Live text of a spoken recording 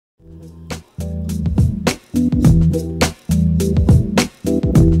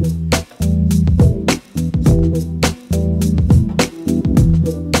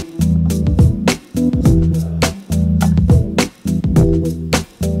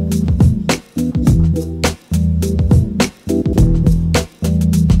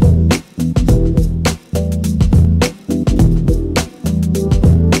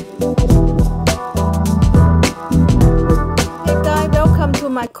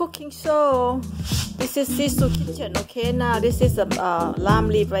cooking show. This is Sisu kitchen. Okay, now this is a lamb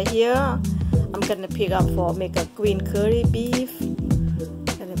leaf right here. I'm gonna pick up for make a green curry beef.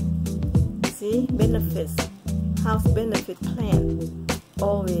 And see benefits, house benefit plan.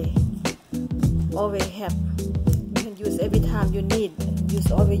 Always have. You can use every time you need.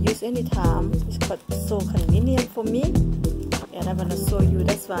 Always use anytime. It's quite so convenient for me. And I'm gonna show you.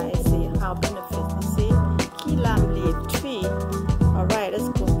 That's why I say how benefits. You see, key lamb leaf tree. All right, let's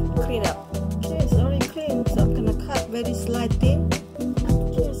go clean up. Okay, it's already clean. So I'm gonna cut very slight thin.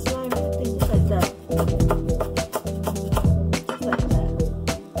 Okay, slight thin, just like that. Just like that.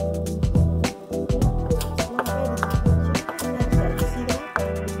 See that?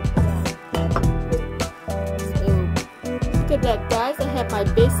 So look at that, guys. I have my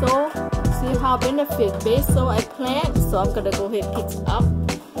basil. See how benefit basil I plant. So I'm gonna go ahead and pick up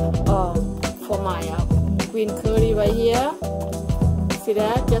for my green curry right here. See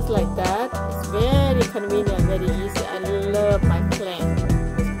that? Just like that. It's very convenient, very easy. I love my plant.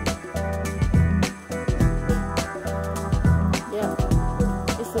 Yeah,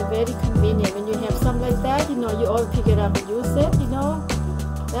 it's very convenient when you have something like that. You know, you always pick it up and use it. You know,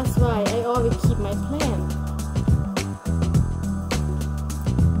 that's why I always keep my plant.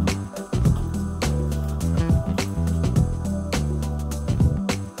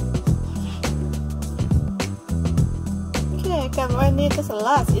 I need just a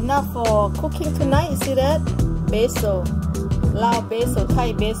lot, enough for cooking tonight. You see that? Basil, Lao basil,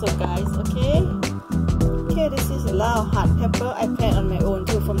 Thai basil, guys. Okay. Okay, this is Lao hot pepper. I plant on my own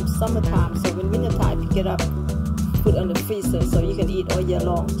too from summertime. So when winter time, pick it up, put on the freezer so you can eat all year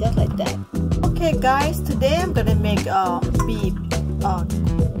long, just like that. Okay, guys. Today I'm gonna make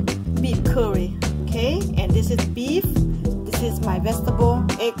beef curry. Okay, and this is beef. This is my vegetable,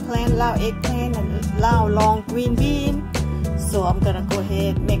 eggplant, Lao eggplant, and Lao long green bean. So I'm gonna go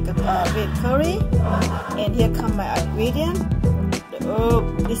ahead and make a red curry, and here come my ingredient. The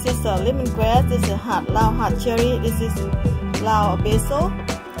herb. This is lemongrass. This is Lao hot cherry. This is Lao basil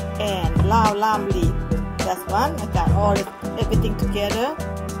and Lao lamb leaf. That's one. I got everything together,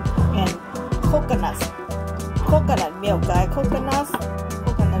 and coconut milk, guys. Coconut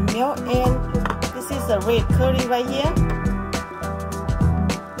milk, and this is a red curry right here.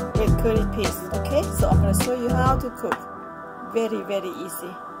 Red curry paste. Okay, so I'm gonna show you how to cook. Very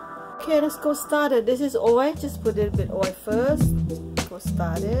easy. Okay, let's go started. This is oil. Just put a little bit oil first. Go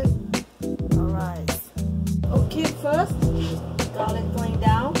started. Alright. Okay, first garlic going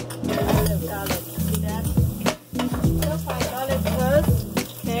down. I love garlic. See that? Just my garlic first.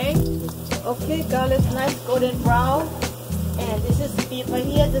 Okay. Okay, garlic nice golden brown. And this is beef right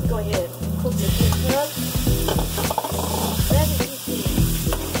here. Just go ahead. Cook the beef first. Very easy.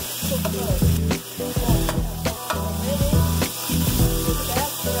 Cook first.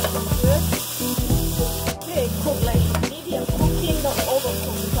 Cook like medium cooking, not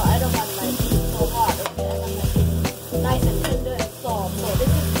overcook, because I don't want like so hard. Okay, I want like nice and tender and soft. So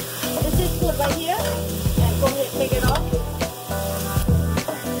this is good right here. And go ahead, take it off.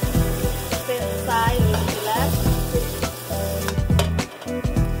 Set aside a little bit less.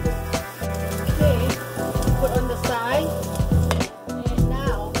 Okay, put on the side. And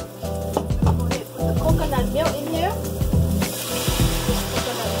now go ahead, put the coconut milk in here.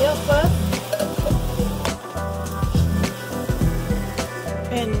 Coconut milk first.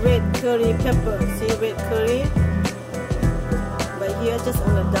 And red curry pepper. See, red curry right here, just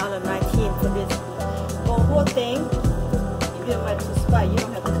on $1.19 for this. For whole thing, if you don't like to spice, you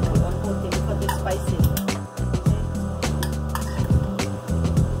don't have to put on whole thing because it's spicy.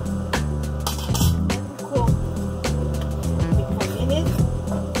 Cook for a minute.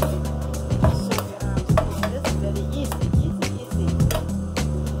 So you have to cook this very easy.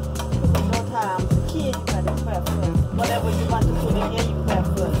 No time. The key is you gotta prep first. Whatever you want to put in here, you prep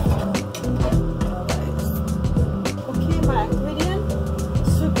first. Alright. Okay, my ingredient,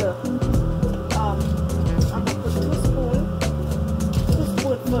 sugar. I'm gonna put 2 spoons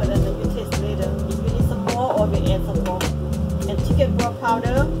first, and then you taste later. If you need some more, or we add some more. And chicken broth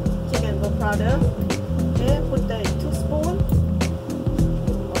powder. Okay, put the 2 spoons.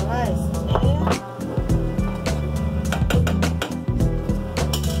 Alright, and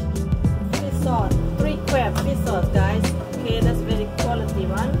fish sauce, 3 crab fish sauce, guys. Okay, that's very quality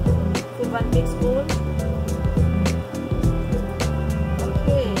one. Put 1 big spoon.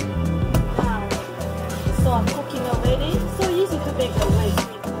 Okay, now the sauce cooking already. So easy to make a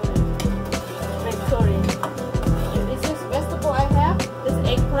red curry. And this is vegetable I have. This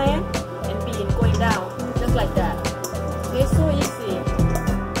eggplant and bean going down, just like that. Okay, so easy.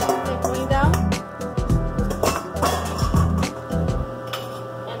 Okay, going down.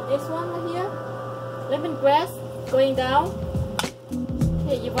 And lemongrass going down.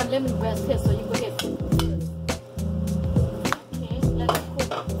 Okay, you want lemongrass here, so you go ahead. Okay, let it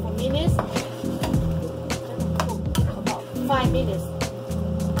cook for minutes. Let it cook about 5 minutes.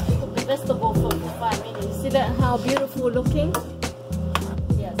 Cook the vegetable for 5 minutes. You see that how beautiful looking?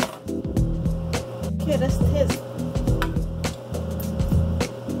 Yes. Okay, let's taste.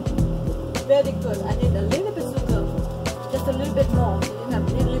 Very good. I need a little bit sugar, just a little bit more. So you have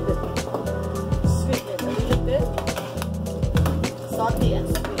a little bit sweeten it a little bit, salty and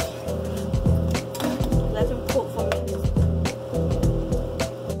sweet. Let them cook for minutes.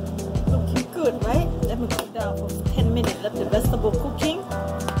 Looking good, right? Let me cook down for 10 minutes. Let the vegetable cooking,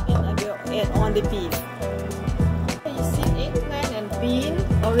 and I will add on the beef. You see eggplant and bean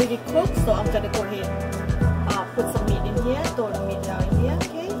already cooked, so I'm gonna go ahead put some meat in here. Throw the meat down in here,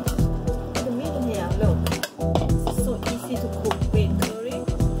 okay? Look, it's so easy to cook red curry.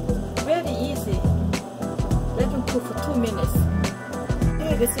 Very easy. Let them cook for 2 minutes.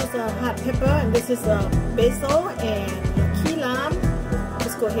 Okay, this is a hot pepper, and this is a basil and key lime.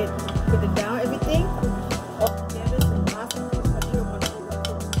 Just go ahead, put it down, everything. All together, so last a little one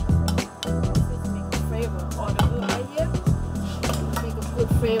overcook. This is make a flavor. All the good right here, make a good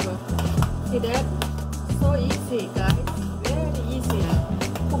flavor. See that? So easy, guys. Very easy.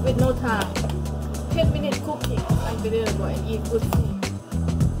 Cook with no time. 10 minutes cooking, unbelievable, and eat good food.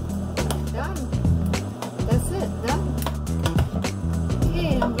 Done. That's it, done.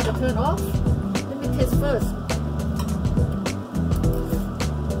 Okay, I'm gonna turn off. Let me taste first.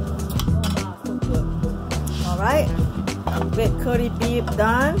 Oh wow, so good. Alright, red curry beef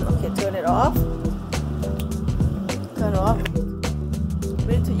done. Okay, turn it off. Turn off.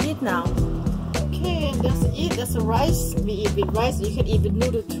 Ready to eat now. Okay, that's it. That's the rice. We eat with rice. You can eat with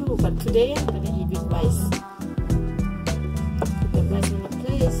noodle too, but today I'm gonna eat with rice. Put the rice in the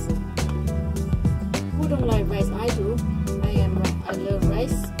place. Who don't like rice? I do. I love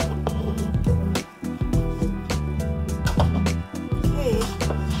rice. Okay.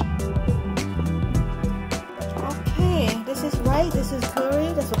 Okay. This is rice. This is curry.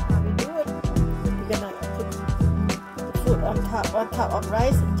 That's how we do it. We're gonna put the food on top of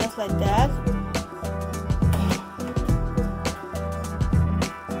rice, just like that.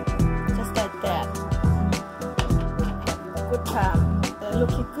 Good time. They're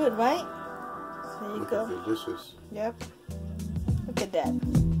looking good, right? There you go. Delicious. Yep. Look at that.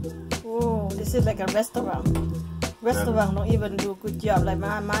 Oh, this is like a restaurant. Restaurant don't even do a good job like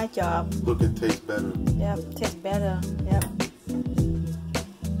my job. Look, it tastes better. Yep, tastes better. Yep.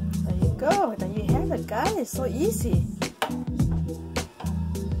 There you go. There you have it, guys. It's so easy.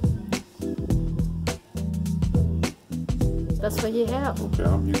 That's what you have. Okay,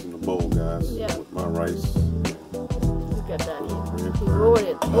 I'm using the bowl, guys. Yeah. With my rice. Look at that. You roll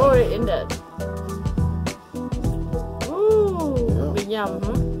it in that. Ooh, be yum,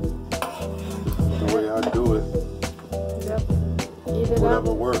 The way I do it. Yep. Eat it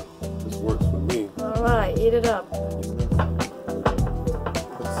Whatever up. works. This works for me. Alright, eat it up.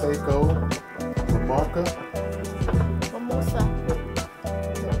 Prosecco, Lamarca. Mimosa.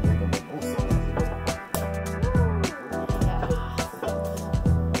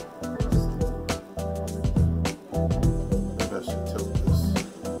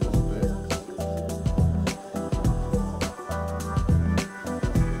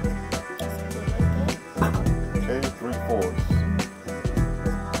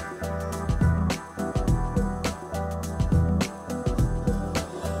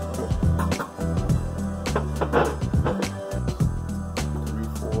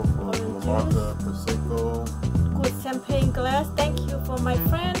 Good champagne glass. Thank you for my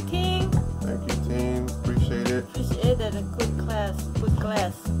friend King. Thank you, team. Appreciate it. Appreciate it. A good glass. Good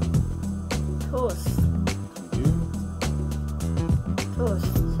glass. Toast. You Toast.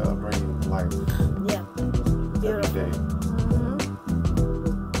 celebrating life. Yeah. Every Beautiful. day.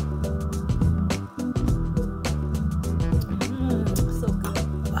 So good.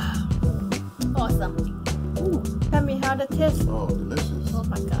 Wow. Awesome. Ooh. Tell me how the taste. Oh, delicious. Oh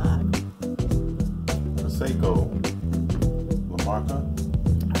my God. Prosecco, Lamarca,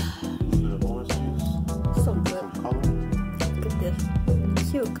 a little bit of orange juice, So good. some color. Look at this.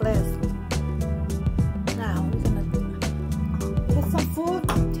 Cute glass. Now we're gonna taste some food.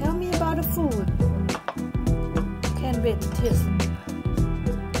 Tell me about the food. Can't wait to taste.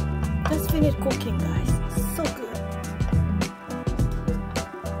 Just finished cooking, guys. So good.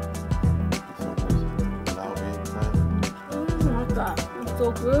 Lao eggplant, My God. It's so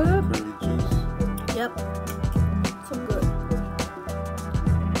good. curry juice. Yep. So good.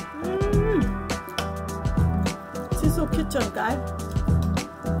 This is so kitchen, guys.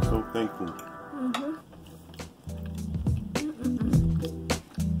 So thankful.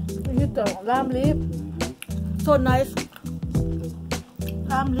 with the lamb leaf. So nice.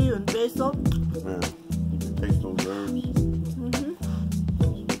 Lamb leaf and basil. Man, you can taste those herbs.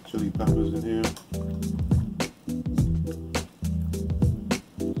 Chili peppers in here.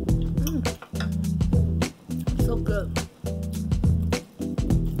 So good.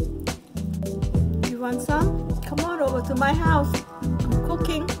 You want some? Come on over to my house. I'm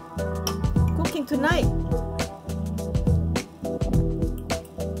cooking tonight.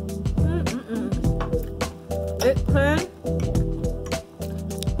 Eggplant,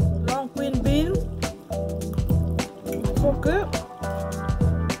 long green bean, so good.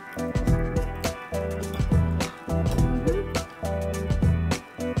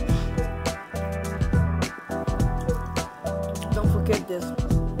 Don't forget this.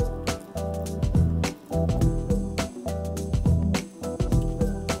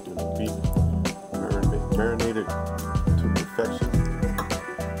 Beet marinated to perfection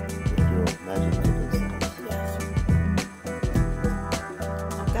with your magic cooking sauce. Yes.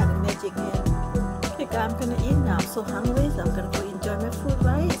 I've got a magic hand. Okay, I'm gonna eat now. I'm so hungry, so I'm gonna go enjoy my food,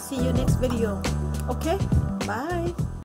 right? See you next video. Okay? Bye.